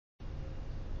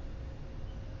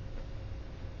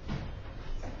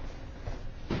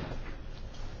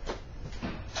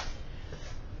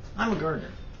I'm a gardener.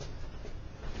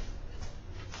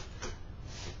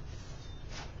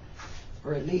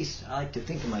 Or at least I like to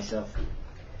think of myself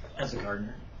as a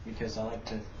gardener because I like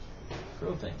to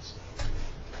grow things.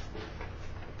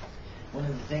 One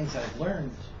of the things I've learned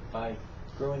by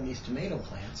growing these tomato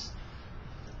plants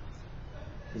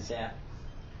is that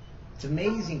it's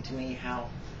amazing to me how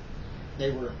they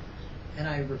were, and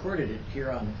I recorded it here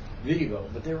on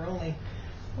VidDevo, but they were only,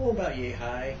 about yay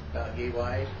high, about yay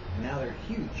wide, and now they're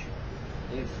huge.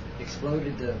 They've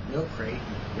exploded the milk crate,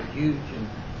 and they're huge and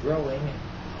growing.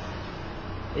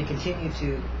 They continue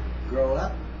to grow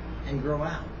up and grow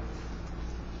out.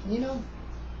 You know,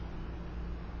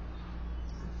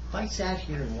 if I sat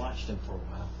here and watched them for a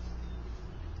while,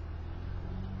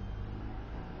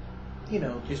 you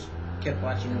know, just kept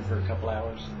watching them for a couple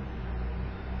hours,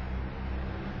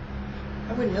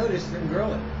 I wouldn't notice them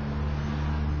growing.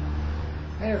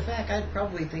 Matter of fact, I'd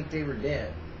probably think they were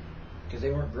dead because they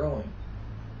weren't growing.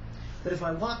 But if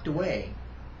I walked away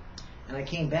and I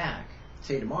came back,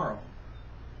 say tomorrow,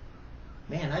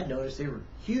 man, I'd notice they were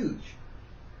huge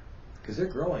because they're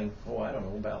growing, I don't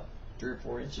know, about 3 or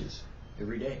 4 inches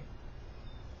every day.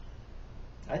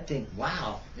 I'd think,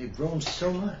 wow, they've grown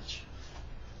so much.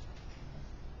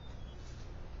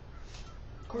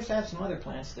 Of course, I have some other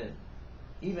plants that,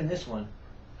 even this one,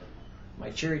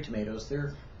 my cherry tomatoes,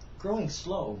 they're growing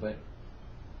slow, but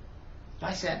if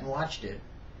I sat and watched it,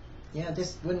 yeah,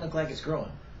 this wouldn't look like it's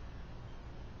growing.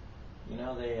 You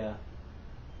know, they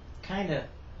kind of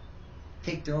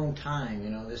take their own time,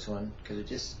 you know, this one, because it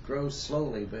just grows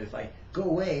slowly. But if I go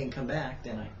away and come back,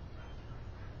 then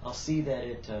I'll see that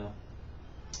it's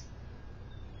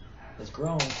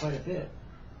grown quite a bit,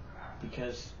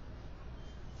 because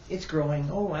it's growing,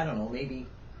 I don't know, maybe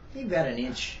about 1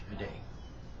 inch a day.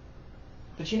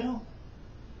 But you know,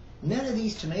 none of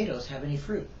these tomatoes have any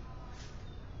fruit.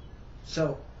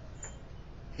 So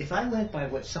if I went by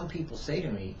what some people say to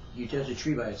me, you judge a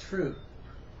tree by its fruit,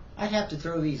 I'd have to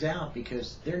throw these out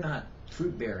because they're not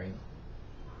fruit bearing.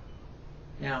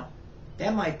 Now,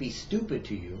 that might be stupid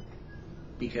to you,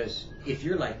 because if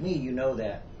you're like me, you know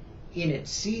that in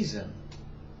its season,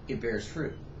 it bears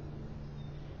fruit.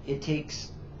 It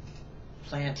takes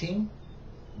planting,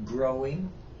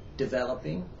 growing,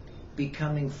 developing,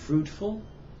 becoming fruitful,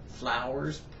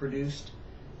 flowers produced,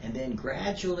 and then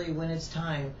gradually when it's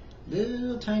time,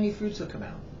 little tiny fruits will come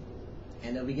out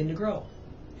and they'll begin to grow,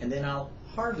 and then I'll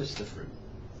harvest the fruit.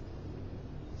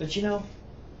 But you know,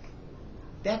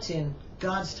 that's in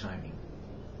God's timing.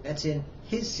 That's in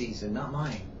His season, not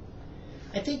mine.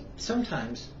 I think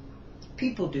sometimes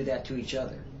people do that to each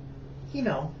other. You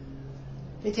know,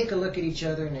 they take a look at each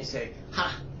other and they say,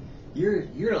 "Ha,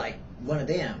 you're like one of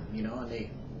them," you know, and they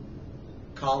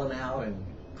call them out and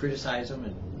criticize them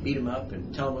and beat them up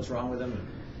and tell them what's wrong with them. And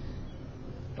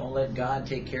don't let God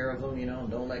take care of them, you know.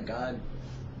 Don't let God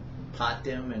pot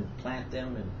them and plant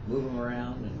them and move them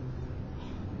around and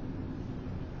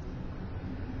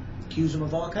accuse them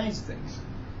of all kinds of things.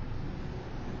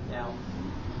 Now,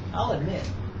 I'll admit,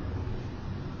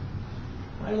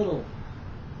 my little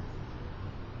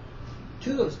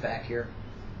tulips back here,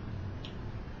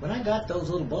 when I got those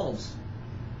little bulbs,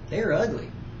 they were ugly.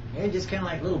 They were just kind of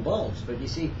like little bulbs, but you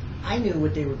see, I knew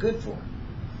what they were good for.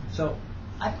 So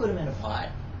I put them in a pot.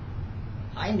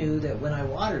 I knew that when I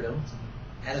watered them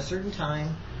at a certain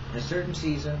time, in a certain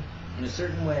season, in a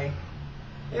certain way,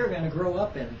 they were going to grow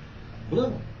up and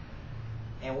bloom.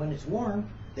 And when it's warm,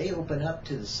 they open up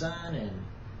to the sun and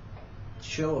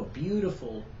show a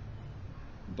beautiful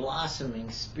blossoming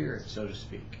spirit, so to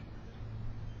speak.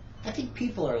 I think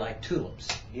people are like tulips,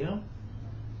 you know?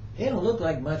 They don't look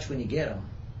like much when you get them,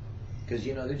 because,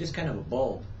 you know, they're just kind of a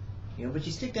bulb. You know, but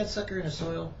you stick that sucker in the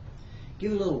soil,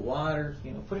 give it a little water,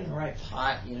 you know, put it in the right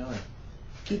pot, you know, and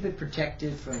keep it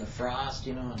protected from the frost,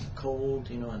 you know, and the cold,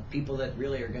 you know, and people that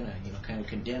really are going to, you know, kind of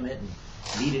condemn it and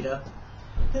beat it up.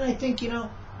 Then I think, you know,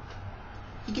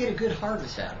 you get a good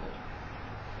harvest out of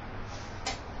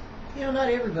it. You know, not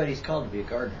everybody's called to be a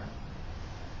gardener.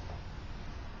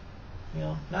 You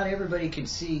know, not everybody can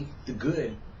see the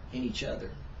good in each other.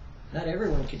 Not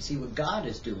everyone can see what God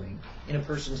is doing in a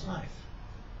person's life.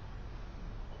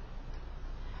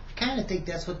 I kind of think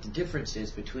that's what the difference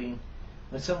is between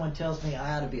when someone tells me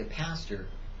I ought to be a pastor,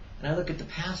 and I look at the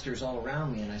pastors all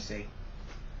around me and I say,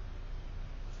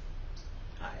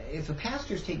 if a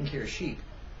pastor's taking care of sheep,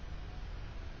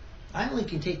 I only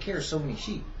can take care of so many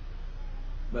sheep.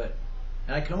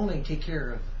 And I can only take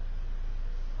care of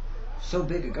so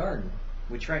big a garden,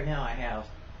 which right now I have,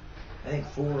 I think,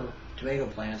 4 tomato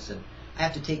plants, and I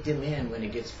have to take them in when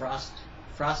it gets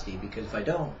frosty, because if I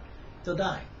don't, they'll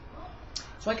die.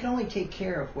 So I can only take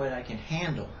care of what I can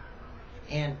handle.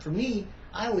 And for me,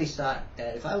 I always thought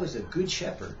that if I was a good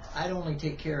shepherd, I'd only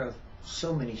take care of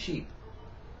so many sheep.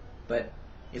 But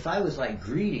if I was like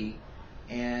greedy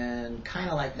and kind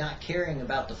of like not caring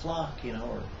about the flock,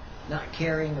 or not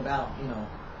caring about,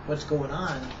 what's going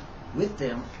on with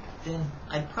them, then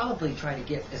I'd probably try to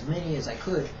get as many as I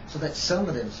could so that some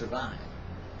of them survive.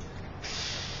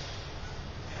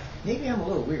 Maybe I'm a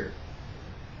little weird.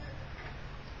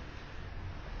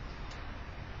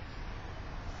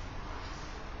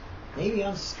 Maybe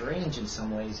I'm strange in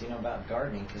some ways, about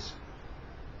gardening, because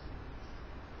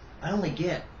I only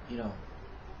get,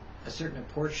 a certain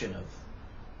portion of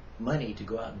money to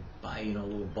go out and buy,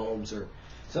 little bulbs, or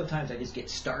sometimes I just get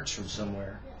starts from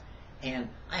somewhere, and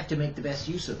I have to make the best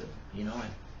use of them, And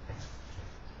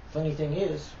funny thing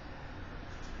is,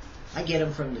 I get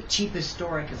them from the cheapest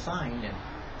store I can find, and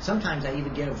sometimes I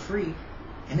even get them free,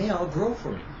 and they all grow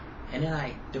for me. And then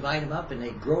I divide them up, and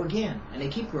they grow again, and they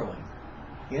keep growing.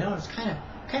 It's kind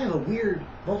of a weird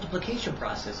multiplication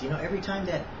process. Every time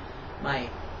that my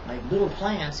little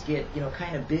plants get,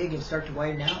 kind of big and start to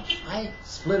widen out, I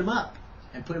split them up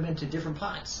and put them into different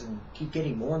pots and keep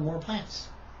getting more and more plants.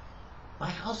 My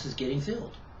house is getting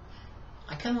filled.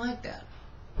 I kind of like that.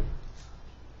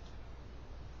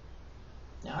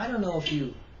 Now, I don't know if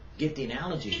you get the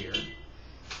analogy here.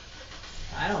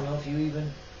 I don't know if you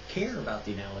even care about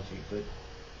the analogy, but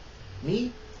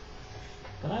me,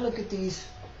 when I look at these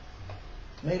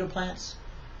tomato plants,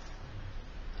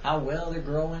 how well they're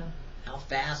growing, how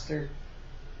fast they're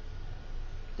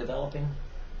developing,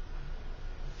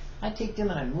 I take them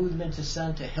and I move them into the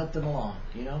sun to help them along,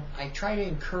 I try to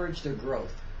encourage their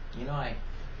growth. I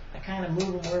kind of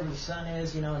move them wherever the sun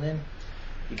is, and then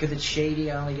because it's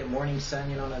shady, I only get morning sun,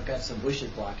 and I've got some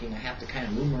bushes blocking, I have to kind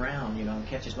of move them around, and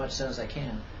catch as much sun as I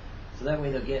can. So that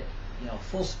way they'll get, a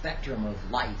full spectrum of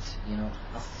light,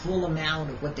 a full amount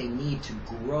of what they need to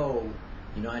grow,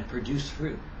 and produce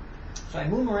fruit. So I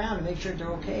move them around to make sure they're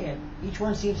okay, and each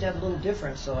one seems to have a little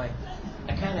difference, so I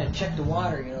kind of check the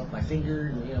water, with my finger,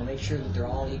 and, make sure that they're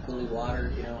all equally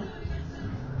watered,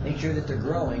 make sure that they're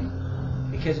growing,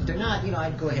 because if they're not,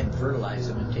 I'd go ahead and fertilize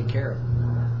them and take care of them.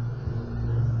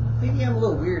 Maybe I'm a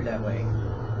little weird that way.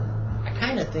 I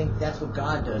kind of think that's what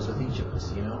God does with each of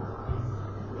us,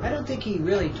 I don't think He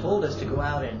really told us to go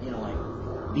out and,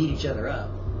 like beat each other up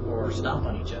or stomp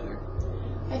on each other.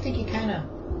 I think He kind of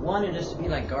wanted us to be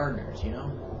like gardeners,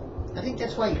 I think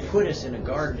that's why He put us in a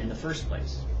garden in the first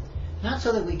place. Not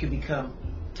so that we could become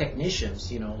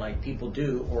technicians, like people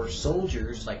do, or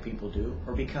soldiers like people do,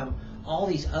 or become all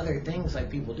these other things like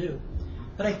people do.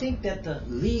 But I think that the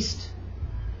least,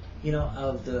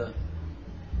 of the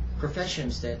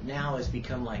professions that now has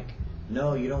become like,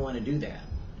 no, you don't want to do that,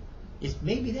 is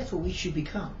maybe that's what we should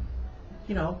become.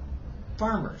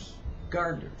 Farmers,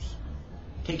 gardeners,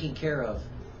 taking care of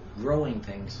growing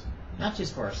things, not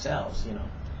just for ourselves,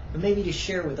 but maybe to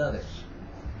share with others.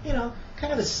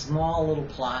 Kind of a small little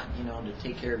plot, to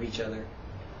take care of each other.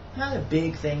 Not a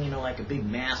big thing, like a big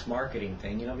mass marketing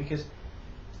thing, because it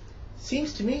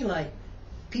seems to me like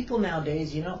people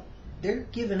nowadays, they're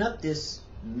giving up this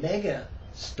mega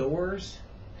stores.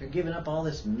 They're giving up all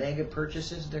this mega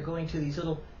purchases. They're going to these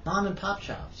little mom and pop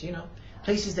shops,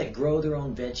 places that grow their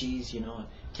own veggies,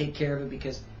 take care of it,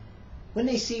 because when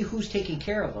they see who's taking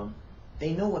care of them,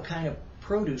 they know what kind of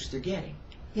produce they're getting.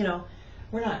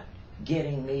 We're not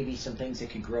getting maybe some things that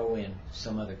could grow in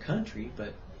some other country,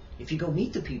 but if you go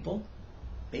meet the people,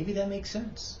 maybe that makes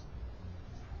sense.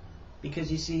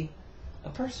 Because you see, a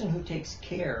person who takes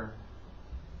care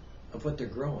of what they're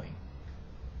growing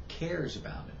cares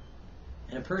about it.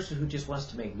 And a person who just wants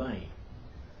to make money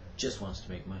just wants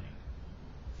to make money.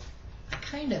 I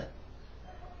kind of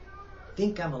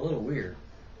think I'm a little weird.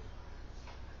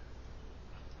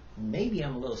 Maybe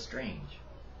I'm a little strange.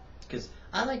 Because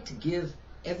I like to give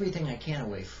everything I can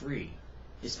away free,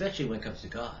 especially when it comes to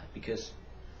God, because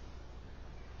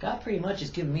God pretty much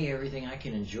has given me everything I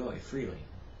can enjoy freely,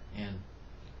 and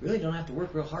really don't have to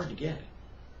work real hard to get it.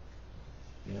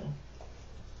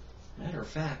 Matter of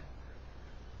fact,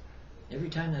 every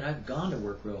time that I've gone to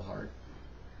work real hard,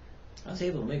 I was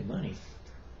able to make money.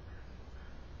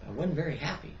 I wasn't very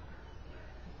happy.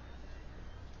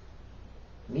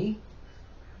 Me,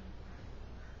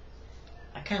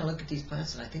 I kind of look at these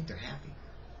plants and I think they're happy.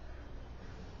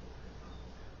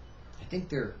 I think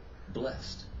they're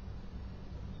blessed.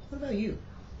 What about you?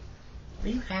 Are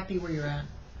you happy where you're at?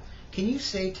 Can you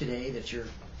say today that you're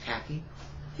happy?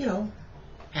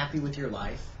 Happy with your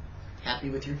life, happy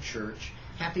with your church,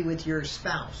 happy with your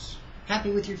spouse,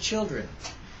 happy with your children,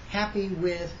 happy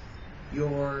with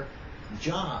your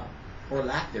job or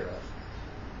lack thereof.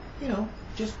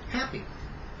 Just happy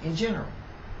in general.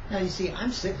 Now you see,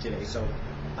 I'm sick today, so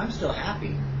I'm still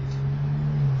happy.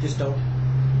 Just don't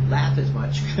laugh as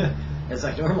much as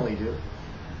I normally do.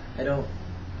 I don't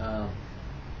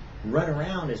run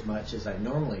around as much as I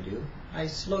normally do. I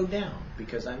slowed down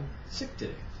because I'm sick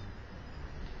today.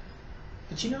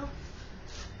 But you know,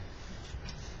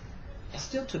 I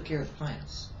still took care of the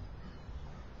plants.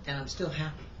 And I'm still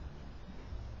happy.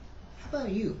 How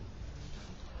about you?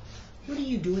 What are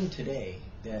you doing today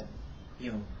that,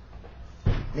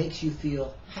 makes you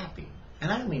feel happy? And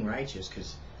I don't mean righteous,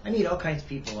 because I meet all kinds of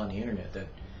people on the internet that,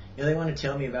 they want to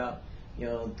tell me about,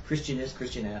 Christian this,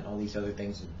 Christian that, and all these other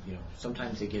things. And,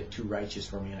 sometimes they get too righteous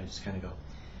for me, and I just kind of go,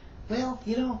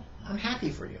 well, I'm happy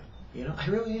for you. I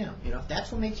really am. If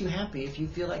that's what makes you happy, if you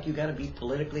feel like you got to be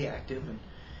politically active, and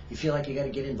you feel like you got to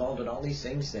get involved in all these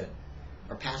things that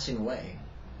are passing away,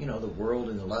 the world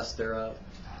and the lust thereof,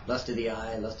 lust of the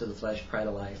eye, lust of the flesh, pride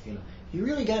of life, you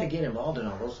really got to get involved in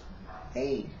all those.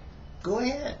 Hey, go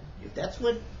ahead. If that's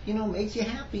what, makes you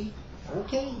happy,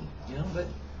 okay, but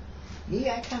me,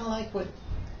 I kind of like what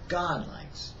God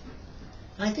likes.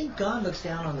 And I think God looks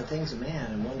down on the things of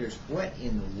man and wonders, what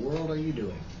in the world are you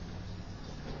doing?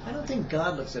 I don't think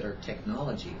God looks at our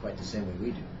technology quite the same way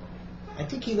we do. I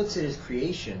think he looks at his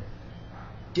creation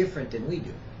different than we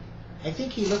do. I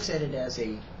think he looks at it as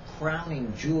a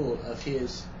crowning jewel of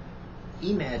his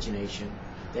imagination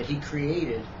that he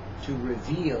created to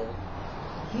reveal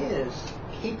his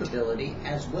capability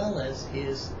as well as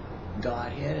his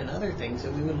Godhead and other things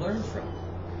that we would learn from.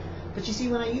 But you see,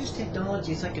 when I use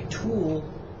technology, it's like a tool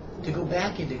to go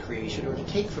back into creation or to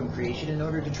take from creation in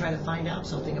order to try to find out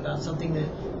something about something that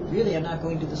really I'm not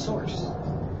going to the source.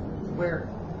 Where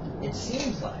it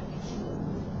seems like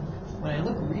when I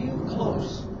look real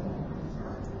close,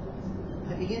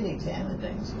 I begin to examine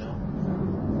things,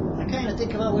 I kind of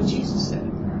think about what Jesus said,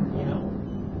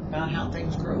 about how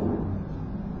things grow.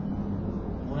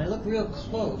 When I look real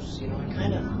close, I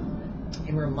kind of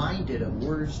am reminded of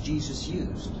words Jesus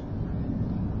used.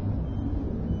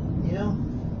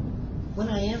 When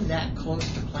I am that close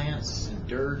to plants and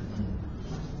dirt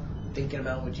and thinking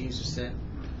about what Jesus said,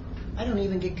 I don't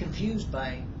even get confused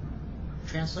by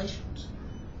translations,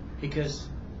 because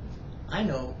I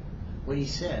know what he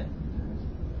said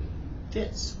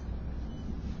fits.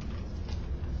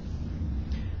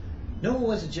 Noah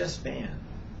was a just man.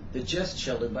 The just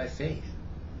shall live by faith.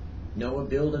 Noah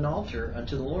built an altar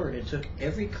unto the Lord, and took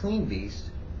every clean beast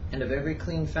and of every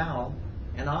clean fowl,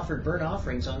 and offered burnt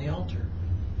offerings on the altar.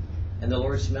 And the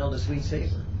Lord smelled a sweet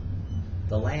savor,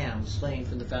 the lamb slain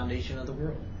from the foundation of the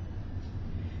world.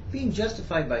 Being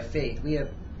justified by faith, we have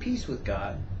peace with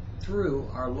God through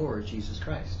our Lord Jesus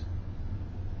Christ.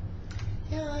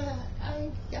 Yeah, I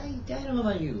don't know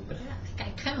about you, but I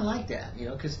kind of like that,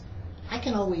 because I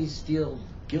can always feel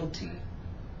guilty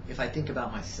if I think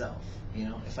about myself,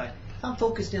 if I'm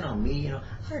focused in on me, I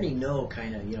already know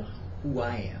kind of, who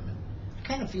I am. And I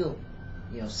kind of feel,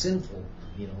 sinful,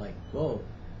 like, whoa,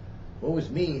 woe is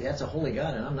me, that's a holy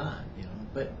God, and I'm not,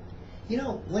 But,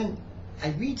 when I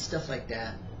read stuff like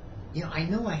that, I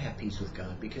know I have peace with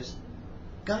God, because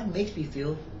God makes me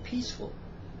feel peaceful,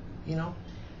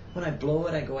 When I blow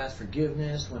it, I go ask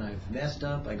forgiveness. When I've messed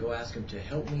up, I go ask him to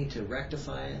help me to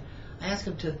rectify it. I ask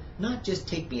him to not just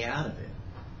take me out of it,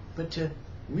 but to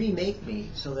remake me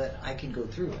so that I can go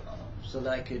through it, so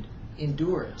that I could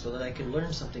endure it, so that I could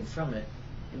learn something from it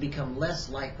and become less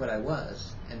like what I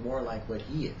was and more like what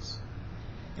he is.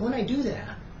 And when I do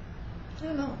that, I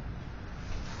don't know.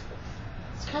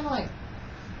 It's kind of like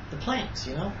the plants,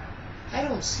 I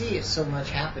don't see it so much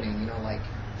happening, like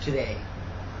today,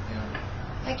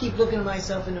 I keep looking at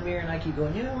myself in the mirror and I keep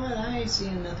going, you know what, I ain't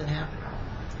seeing nothing happening.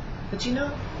 But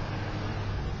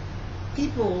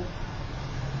people,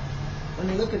 when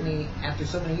they look at me after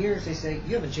so many years, they say,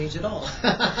 you haven't changed at all.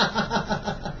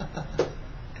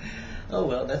 Oh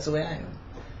well, that's the way I am.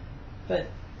 But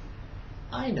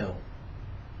I know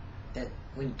that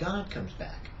when God comes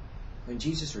back, when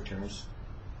Jesus returns,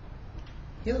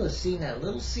 he'll have seen that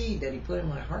little seed that he put in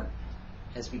my heart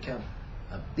has become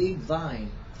a big vine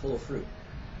full of fruit.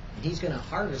 And he's going to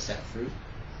harvest that fruit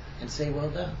and say, well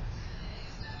done.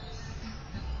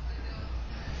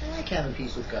 I like having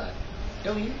peace with God.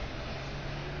 Don't you?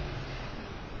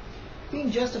 Being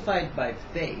justified by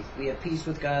faith, we have peace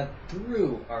with God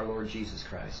through our Lord Jesus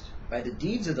Christ. By the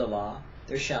deeds of the law,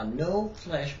 there shall no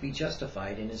flesh be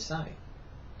justified in his sight.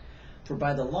 For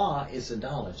by the law is the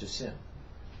knowledge of sin.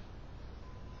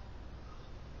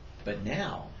 But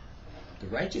now, the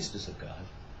righteousness of God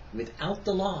without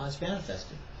the law is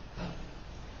manifested,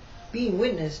 being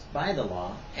witnessed by the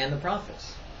law and the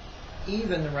prophets,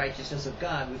 even the righteousness of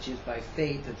God which is by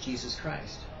faith of Jesus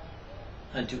Christ,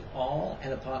 unto all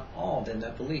and upon all them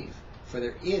that believe. For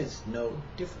there is no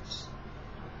difference.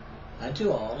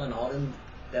 Unto all and all them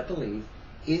that believe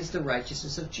is the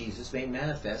righteousness of Jesus made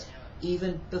manifest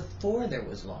even before there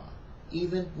was law,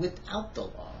 even without the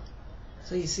law.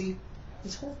 So you see,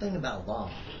 this whole thing about law,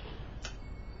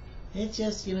 it's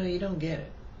just, you don't get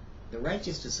it. The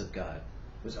righteousness of God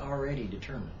was already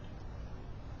determined.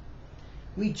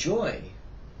 We joy,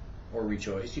 or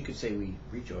rejoice, you could say we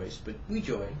rejoice, but we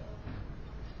joy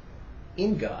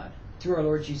in God through our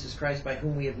Lord Jesus Christ, by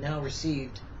whom we have now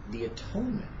received the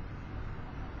atonement.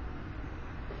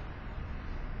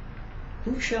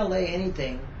 Who shall lay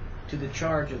anything to the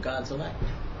charge of God's elect?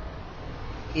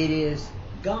 It is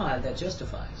God that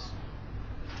justifies.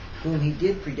 Whom he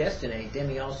did predestinate, them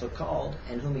he also called,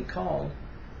 and whom he called,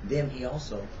 them he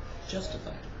also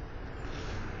justified.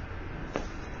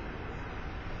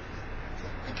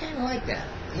 I kind of like that.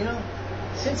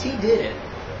 Since he did it,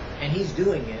 and he's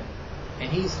doing it, and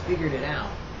he's figured it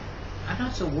out, I'm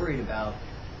not so worried about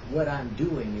what I'm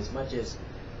doing as much as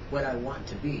what I want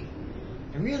to be.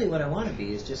 And really what I want to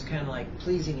be is just kind of like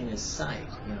pleasing in his sight,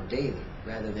 daily,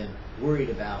 rather than worried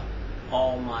about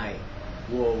all my,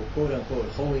 quote-unquote,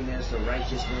 holiness or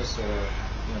righteousness, or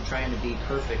trying to be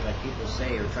perfect like people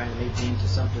say, or trying to make me into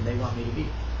something they want me to be.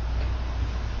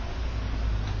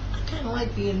 I kind of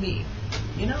like being me.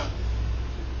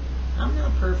 I'm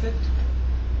not perfect,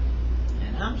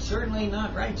 and I'm certainly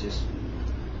not righteous,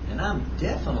 and I'm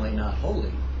definitely not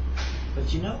holy.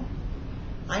 But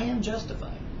I am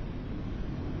justified.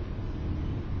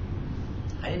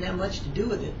 I didn't have much to do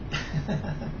with it.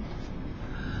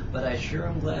 But I sure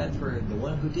am glad for the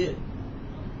one who did.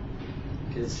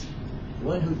 Because the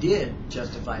one who did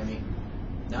justify me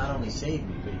not only saved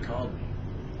me, but he called me.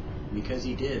 Because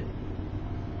he did.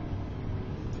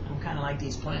 I'm kind of like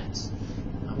these plants.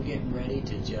 I'm getting ready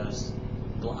to just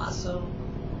blossom,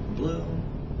 bloom,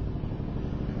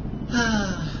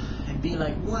 and be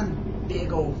like one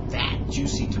big old fat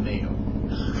juicy tomato.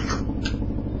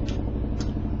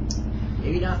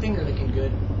 Maybe not finger licking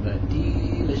good, but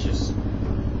delicious.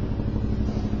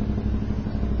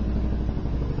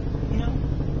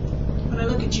 When I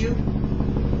look at you,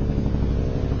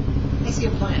 I see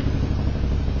a plant.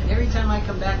 And every time I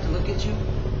come back to look at you,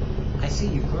 I see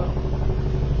you grow.